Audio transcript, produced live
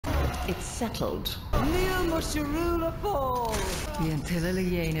It's settled. Neil Musharula fall. The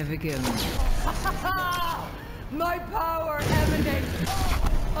Antilla begin. My power emanates.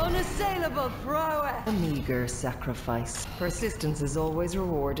 Unassailable prowess. A meager sacrifice. Persistence is always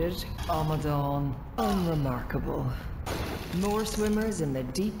rewarded. Amadon, unremarkable. More swimmers in the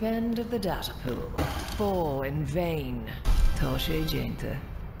deep end of the data pool. Fall in vain. Toshe Jente.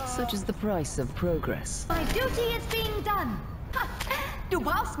 Such is the price of progress. My duty is being done. Ha. Du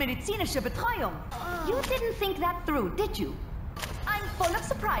brauchst medizinische Betreuung. You didn't think that through, did you? I'm full of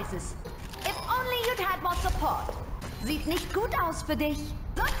surprises. If only you'd had more support. Sieht nicht gut aus für dich.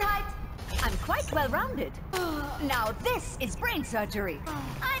 Gesundheit. I'm quite well-rounded. Now this is brain surgery.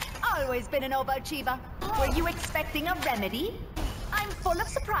 I've always been an overachiever. Were you expecting a remedy? I'm full of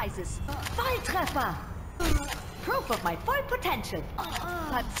surprises. Volltreffer. Proof of my full potential.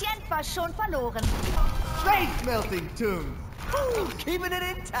 Patient war schon verloren. Face melting tunes. Keeping it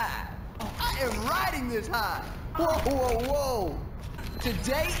intact. I am riding this high. Whoa, whoa, whoa.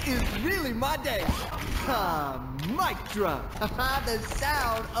 Today is really my day. Mic drop. The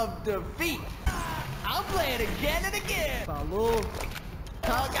sound of defeat. I'll play it again and again. Follow.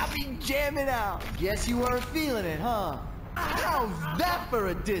 Got me jamming out. Guess you weren't feeling it, huh? How's that for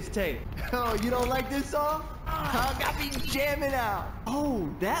a diss tape? Oh, you don't like this song? Got me jamming out. Oh,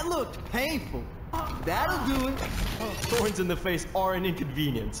 that looked painful. That'll do it. Thorns in the face are an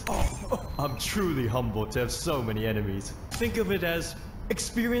inconvenience. I'm truly humbled to have so many enemies. Think of it as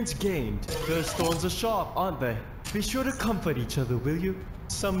experience gained. Those thorns are sharp, aren't they? Be sure to comfort each other, will you?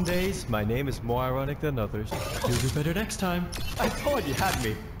 Some days, my name is more ironic than others. You'll do better next time. I thought you had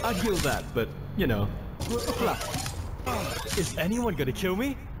me. I'd heal that, but, you know. Is anyone gonna kill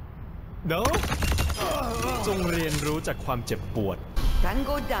me? No? จงเรียนรู้จากความเจ็บปวด Can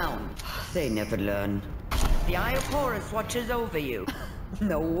go down. They never learn. The Eye of Horus watches over you.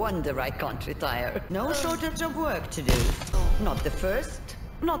 No wonder I can't retire. No shortage of work to do. Not the first,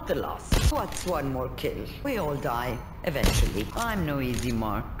 not the last. What's one more kill? We all die, eventually. I'm no easy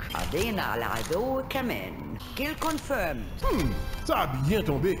mark. Adena Alado, come in. Kill confirmed. Ça a bien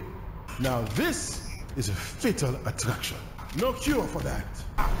tombé. Now this is a fatal attraction. No cure for that.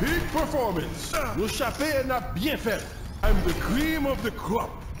 Peak performance. Le Chappé n'a bien fait. I'm the cream of the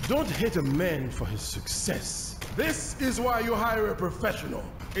crop. Don't hate a man for his success. This is why you hire a professional.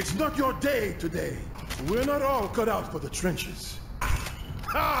 It's not your day today. We're not all cut out for the trenches.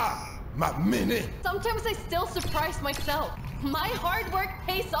 Ha! My minute. Sometimes I still surprise myself. My hard work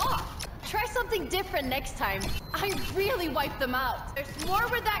pays off. Try something different next time. I really wiped them out. There's more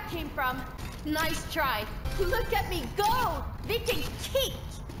where that came from. Nice try. Look at me go! Viking kick!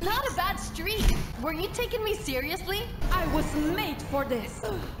 Not a bad streak. Were you taking me seriously? I was made for this.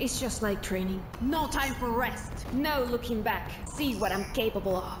 It's just like training. No time for rest. No looking back. See what I'm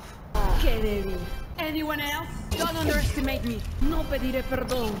capable of. Que débil. Anyone else? Don't underestimate me. No pediré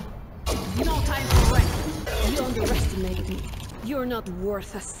perdón. No time for rest. You underestimated me. You're not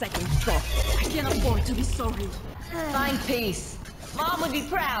worth a second thought. I can't afford to be sorry. Find peace. Mom would be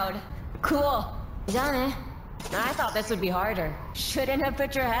proud. Cool. Johnny, I thought this would be harder. Shouldn't have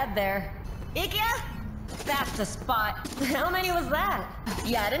put your head there. Ikea? That's the spot. How many was that?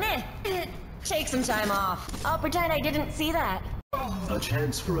 Yeah, didn't it? Take some time off. I'll pretend I didn't see that. A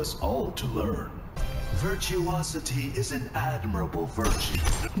chance for us all to learn. Virtuosity is an admirable virtue.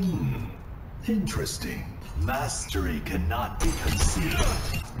 Interesting. Mastery cannot be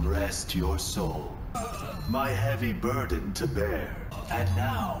concealed. Rest your soul. My heavy burden to bear. And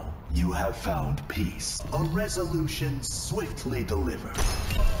now, you have found peace. A resolution swiftly delivered.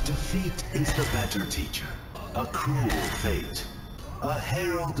 Defeat is the better teacher. A cruel fate. A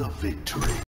herald of victory.